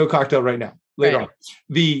 So no cocktail right now. Later on.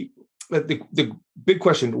 The big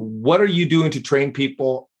question, what are you doing to train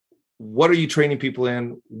people? What are you training people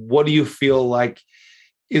in? What do you feel like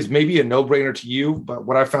is maybe a no-brainer to you? But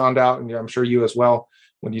what I found out, and I'm sure you as well,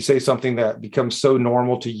 when you say something that becomes so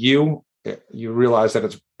normal to you, you realize that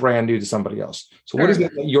it's brand new to somebody else. So what is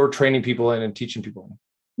it that you're training people in and teaching people in?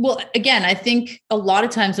 Well, again, I think a lot of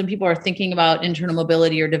times when people are thinking about internal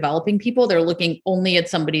mobility or developing people, they're looking only at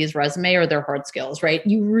somebody's resume or their hard skills, right?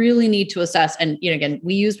 You really need to assess. And, again,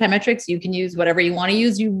 we use Pymetrics. You can use whatever you want to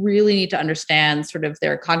use. You really need to understand sort of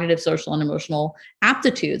their cognitive, social, and emotional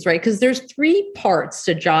aptitudes, right? Because there's 3 parts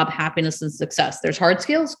to job happiness and success. There's hard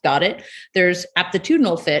skills. Got it. There's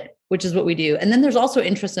aptitudinal fit, which is what we do. And then there's also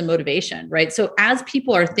interest and motivation, right? So as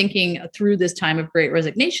people are thinking through this time of great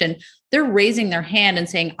resignation, they're raising their hand and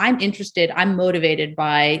saying, I'm interested, I'm motivated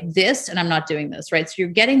by this, and I'm not doing this, right? So you're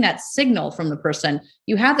getting that signal from the person.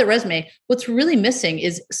 You have the resume. What's really missing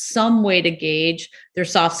is some way to gauge their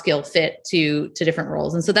soft skill fit to different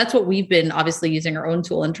roles. And so that's what we've been obviously using our own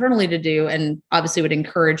tool internally to do, and obviously would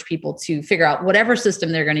encourage people to figure out whatever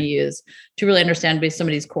system they're going to use to really understand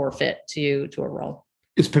somebody's core fit to a role.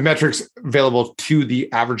 Is Paymetrics available to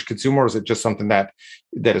the average consumer, or is it just something that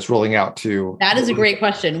is rolling out to? That is a great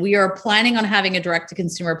question. We are planning on having a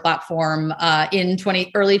direct-to-consumer platform in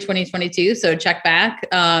early 2022. So check back.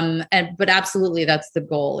 But absolutely, that's the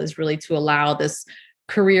goal, is really to allow this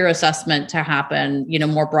career assessment to happen,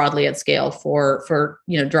 more broadly at scale for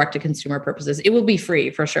direct-to-consumer purposes. It will be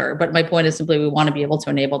free for sure. But my point is simply we want to be able to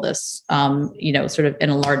enable this, sort of in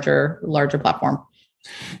a larger platform.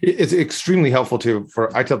 It's extremely helpful too.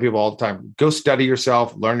 I tell people all the time, go study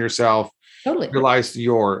yourself, learn yourself, totally realize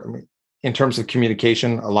in terms of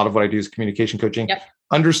communication, a lot of what I do is communication coaching. Yep.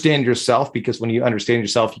 Understand yourself, because when you understand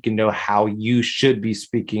yourself, you can know how you should be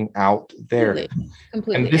speaking out there.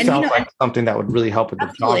 Completely. And this sounds like something that would really help with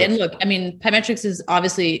the job. And look, Paymetrics is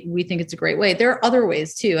obviously, we think it's a great way. There are other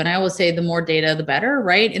ways too. And I always say the more data, the better,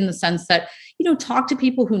 right? In the sense that, talk to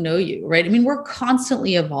people who know you, right? We're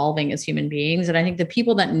constantly evolving as human beings. And I think the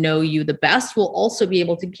people that know you the best will also be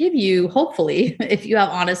able to give you, hopefully, if you have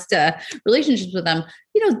honest relationships with them,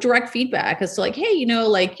 direct feedback as to like, hey,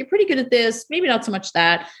 you're pretty good at this, maybe not so much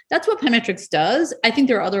that. That's what Paymetrics does. I think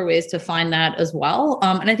there are other ways to find that as well.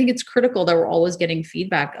 And I think it's critical that we're always getting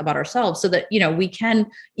feedback about ourselves so that, we can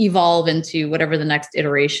evolve into whatever the next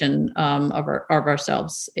iteration of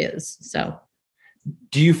ourselves is. So.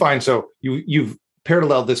 Do you find, you've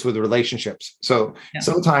paralleled this with relationships. So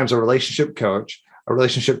sometimes a relationship coach, a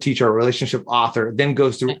relationship teacher, a relationship author then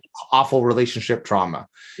goes through awful relationship trauma.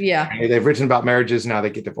 Yeah. They've written about marriages, now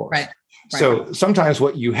they get divorced. Right. So sometimes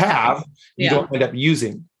what you have, you don't end up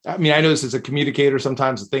using. I know this as a communicator,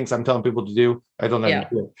 sometimes the things I'm telling people to do, I don't know how to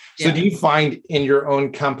do it. So do you find in your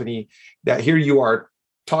own company that here you are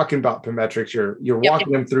talking about Paymetrics, you're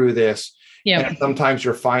walking them through this, and sometimes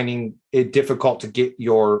you're finding it difficult to get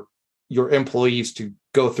your employees to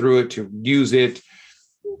go through it, to use it?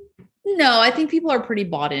 No, I think people are pretty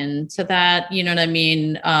bought into that. You know what I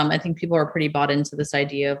mean? I think people are pretty bought into this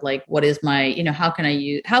idea of like, what is my, how can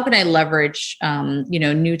I leverage,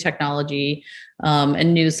 new technology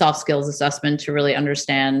and new soft skills assessment to really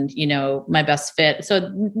understand, my best fit.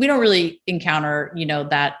 So we don't really encounter,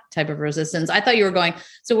 that type of resistance. I thought you were going,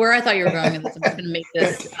 so where I thought you were going, and I'm just going to make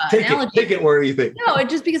this analogy. Take it where you think. No,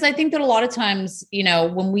 just because I think that a lot of times,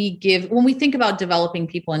 when we think about developing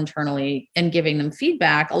people internally and giving them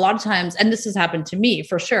feedback, a lot of times, and this has happened to me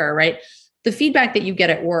for sure, right? The feedback that you get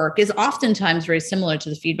at work is oftentimes very similar to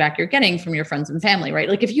the feedback you're getting from your friends and family, right?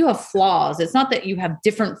 Like if you have flaws, it's not that you have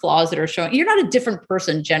different flaws that are showing. You're not a different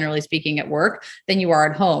person, generally speaking, at work than you are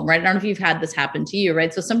at home, right? I don't know if you've had this happen to you,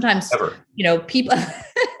 right? So sometimes, people,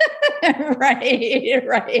 right.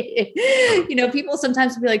 People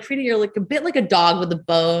sometimes will be like, Frida, you're like a bit like a dog with a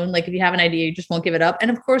bone. Like if you have an idea, you just won't give it up. And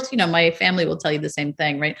of course, my family will tell you the same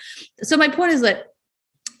thing, right? So my point is that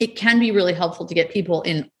it can be really helpful to get people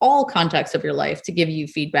in all contexts of your life to give you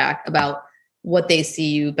feedback about what they see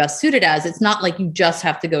you best suited as. It's not like you just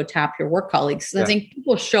have to go tap your work colleagues. I think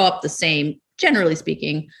people show up the same, generally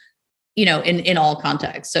speaking, in all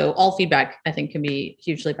contexts. So all feedback, I think, can be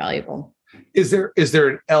hugely valuable. Is there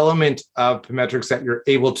an element of Paymetrics that you're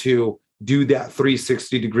able to do that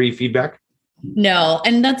 360-degree feedback? No.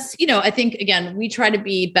 And that's, I think, again, we try to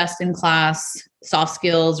be best in class soft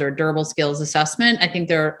skills or durable skills assessment. I think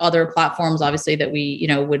there are other platforms, obviously, that we,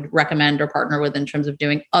 would recommend or partner with in terms of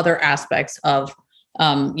doing other aspects of,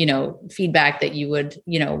 feedback that you would,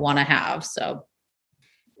 want to have. So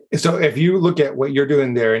if you look at what you're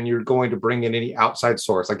doing there and you're going to bring in any outside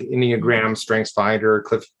source, like Enneagram, StrengthsFinder,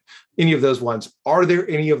 Cliff, any of those ones, are there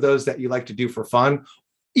any of those that you like to do for fun?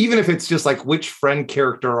 Even if it's just like, which friend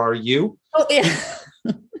character are you? Oh, yeah.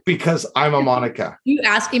 Because I'm a Monica. You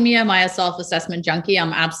asking me, am I a self-assessment junkie?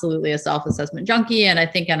 I'm absolutely a self-assessment junkie. And I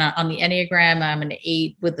think on the Enneagram, I'm an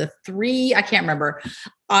 8 with a 3. I can't remember.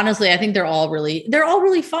 Honestly, I think they're all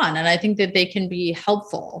really fun. And I think that they can be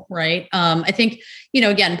helpful, right? I think,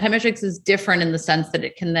 again, Paymetrics is different in the sense that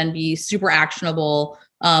it can then be super actionable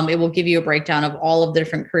It will give you a breakdown of all of the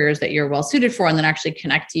different careers that you're well suited for, and then actually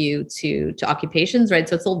connect you to occupations, right?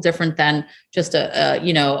 So it's a little different than just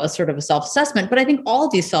a sort of a self-assessment. But I think all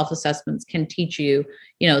of these self-assessments can teach you,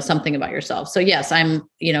 something about yourself. So yes, I'm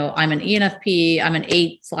an ENFP, I'm an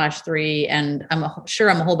 8/3, and I'm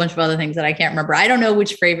a whole bunch of other things that I can't remember. I don't know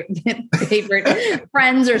which favorite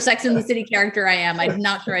Friends or Sex and the City character I am. I'm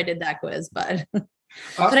not sure I did that quiz, but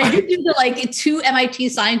but I did do the two MIT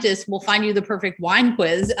scientists will find you the perfect wine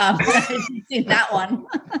quiz. I didn't see that one.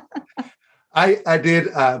 I did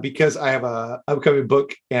because I have a upcoming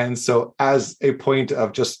book, and so as a point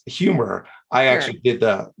of just humor, I actually did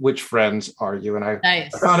the which friends are you? And I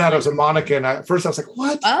found out it was a Monica, and at first I was like,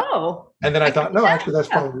 what? Oh. And then I thought, no, actually that's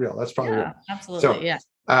probably real. That's probably real. Absolutely. So, yeah.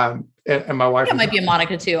 And my wife. It might be a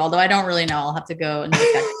Monica too, although I don't really know. I'll have to go and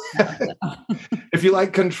check. If you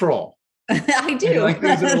like control. I do. Like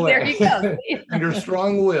there you go. And your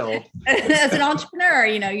strong will. As an entrepreneur,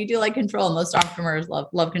 you do like control. Most entrepreneurs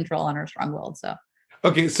love control and are strong-willed. So.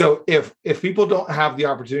 Okay, so if people don't have the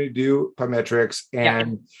opportunity to do Pymetrics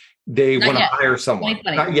and they want to hire someone,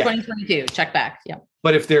 2022, check back. Yeah.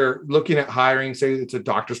 But if they're looking at hiring, say it's a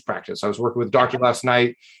doctor's practice. I was working with a doctor last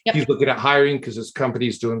night. Yep. He's looking at hiring because his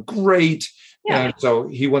company's doing great. Yeah. And so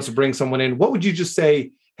he wants to bring someone in. What would you just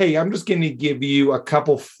say? Hey, I'm just going to give you a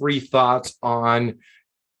couple free thoughts on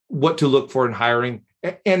what to look for in hiring,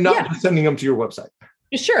 and not just sending them to your website.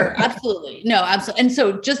 Sure. Absolutely. No, absolutely. And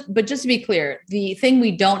so just to be clear, the thing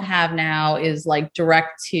we don't have now is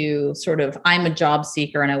direct to sort of, I'm a job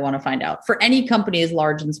seeker and I want to find out. For any companies,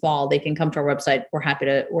 large and small, they can come to our website. We're happy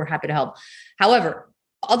to help. However,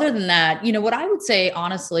 other than that, what I would say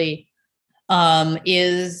honestly,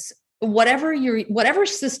 is whatever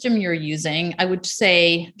system you're using, I would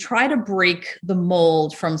say try to break the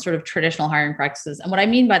mold from sort of traditional hiring practices. And what I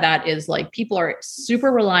mean by that is people are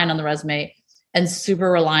super reliant on the resume and super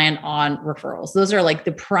reliant on referrals. Those are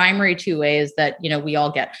the primary two ways that, we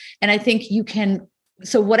all get. And I think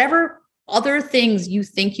so whatever other things you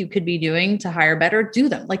think you could be doing to hire better, do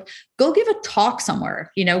them. Go give a talk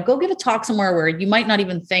somewhere, go give a talk somewhere where you might not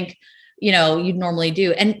even think, you'd normally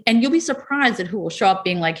do. And you'll be surprised at who will show up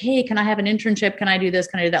being like, hey, can I have an internship? Can I do this?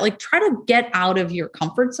 Can I do that? Try to get out of your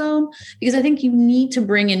comfort zone, because I think you need to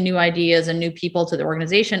bring in new ideas and new people to the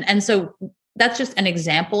organization. And so that's just an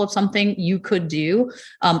example of something you could do.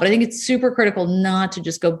 But I think it's super critical not to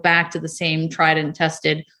just go back to the same tried and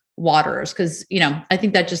tested waters, because, I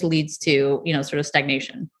think that just leads to, sort of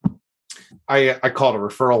stagnation. I called a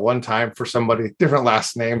referral one time for somebody, different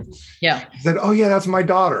last name. Yeah. He said, oh yeah, that's my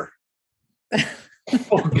daughter.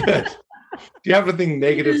 Oh, good. Do you have anything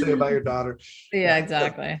negative to say about your daughter? Yeah,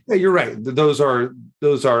 exactly. Yeah, you're right. Those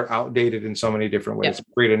are outdated in so many different ways.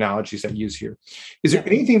 Yeah. Great analogies that you use here. Is there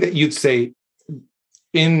anything that you'd say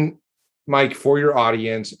Mike, for your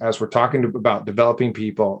audience, as we're talking about developing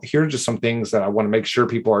people, here are just some things that I want to make sure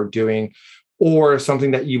people are doing, or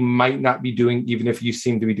something that you might not be doing, even if you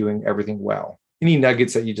seem to be doing everything well? Any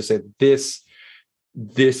nuggets that you just said, this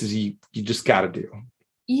is you just got to do?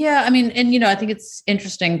 Yeah. I mean, and, I think it's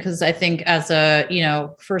interesting because I think as a,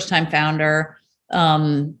 first-time founder,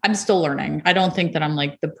 I'm still learning. I don't think that I'm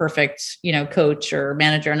the perfect, coach or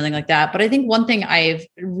manager or anything like that. But I think one thing I've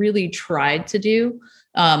really tried to do,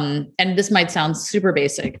 and this might sound super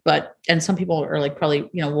basic, and some people are probably,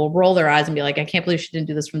 will roll their eyes and be like, I can't believe she didn't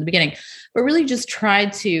do this from the beginning, but really just try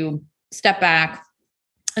to step back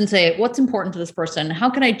and say, what's important to this person? How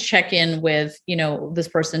can I check in with, this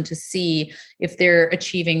person to see if they're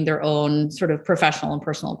achieving their own sort of professional and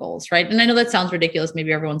personal goals, right? And I know that sounds ridiculous.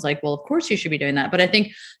 Maybe everyone's like, well, of course you should be doing that. But I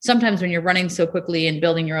think sometimes when you're running so quickly and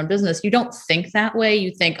building your own business, you don't think that way.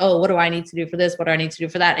 You think, oh, what do I need to do for this? What do I need to do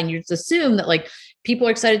for that? And you just assume that people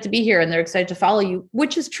are excited to be here and they're excited to follow you,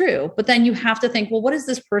 which is true. But then you have to think, well, what does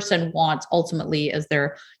this person want ultimately as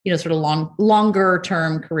their, sort of longer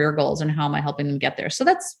term career goals, and how am I helping them get there? So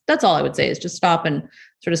that's all I would say, is just stop and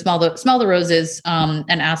sort of smell the roses, and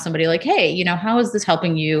ask somebody hey, how is this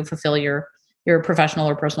helping you fulfill your professional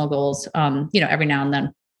or personal goals? Every now and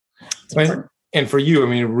then. And for you, I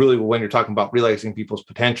mean, really, when you're talking about realizing people's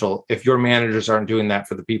potential, if your managers aren't doing that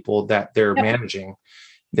for the people that they're managing,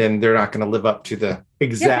 then they're not going to live up to the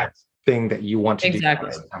exact thing that you want to do.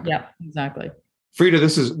 Exactly. Yeah, exactly. Frida,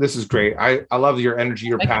 this is great. I love your energy,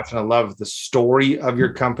 your passion. I love the story of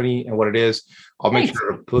your company and what it is. I'll make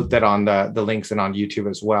sure to put that on the links and on YouTube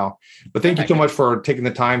as well. But thank you so much for taking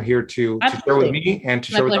the time here to share with me and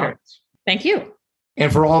to share with the audience. Thank you.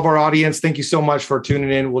 And for all of our audience, thank you so much for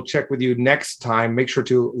tuning in. We'll check with you next time. Make sure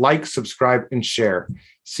to like, subscribe, and share.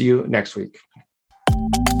 See you next week.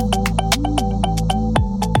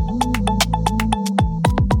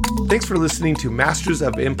 Thanks for listening to Masters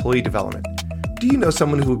of Employee Development. Do you know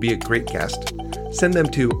someone who would be a great guest? Send them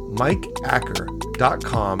to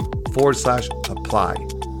mikeacker.com/apply.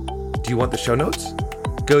 Do you want the show notes?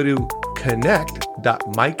 Go to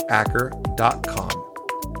connect.mikeacker.com.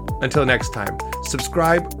 Until next time,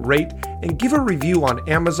 subscribe, rate, and give a review on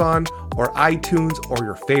Amazon or iTunes or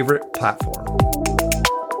your favorite platform.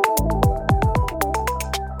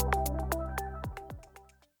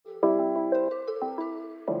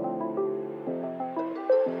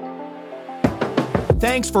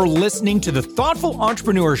 Thanks for listening to the Thoughtful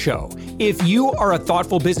Entrepreneur Show. If you are a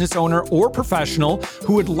thoughtful business owner or professional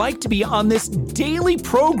who would like to be on this daily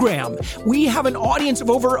program, we have an audience of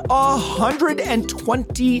over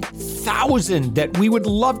 120,000 that we would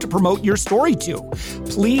love to promote your story to.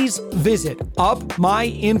 Please visit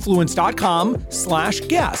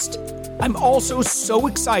upmyinfluence.com/guest. I'm also so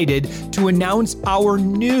excited to announce our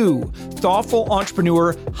new Thoughtful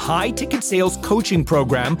Entrepreneur high-ticket sales coaching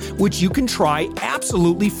program, which you can try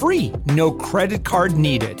absolutely free. No credit card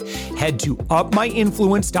needed. Head to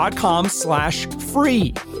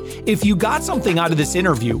upmyinfluence.com/free. If you got something out of this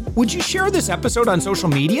interview, would you share this episode on social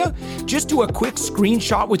media? Just do a quick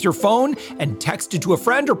screenshot with your phone and text it to a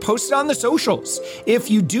friend or post it on the socials.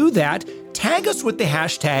 If you do that, tag us with the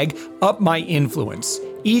hashtag UpMyInfluence.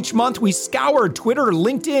 Each month, we scour Twitter,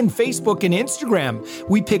 LinkedIn, Facebook, and Instagram.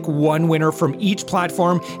 We pick one winner from each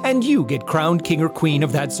platform, and you get crowned king or queen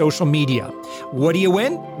of that social media. What do you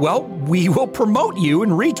win? Well, we will promote you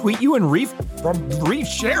and retweet you and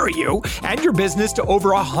reshare you and your business to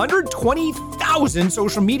over 120,000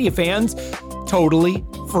 social media fans, totally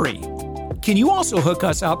free. Can you also hook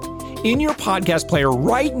us up in your podcast player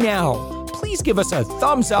right now? Please give us a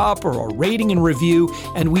thumbs up or a rating and review,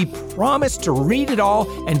 and we promise to read it all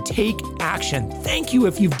and take action. Thank you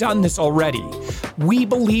if you've done this already. We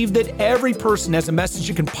believe that every person has a message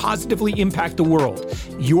that can positively impact the world.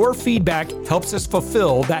 Your feedback helps us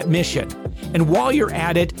fulfill that mission. And while you're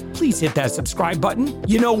at it, please hit that subscribe button.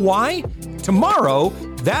 You know why? Tomorrow,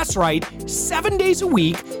 that's right, 7 days a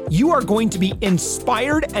week, you are going to be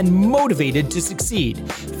inspired and motivated to succeed.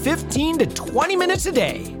 15 to 20 minutes a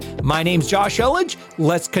day. My name's Josh Elledge.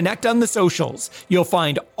 Let's connect on the socials. You'll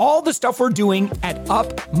find all the stuff we're doing at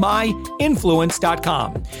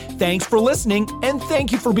upmyinfluence.com. Thanks for listening, and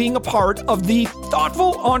thank you for being a part of the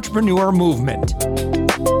Thoughtful Entrepreneur Movement.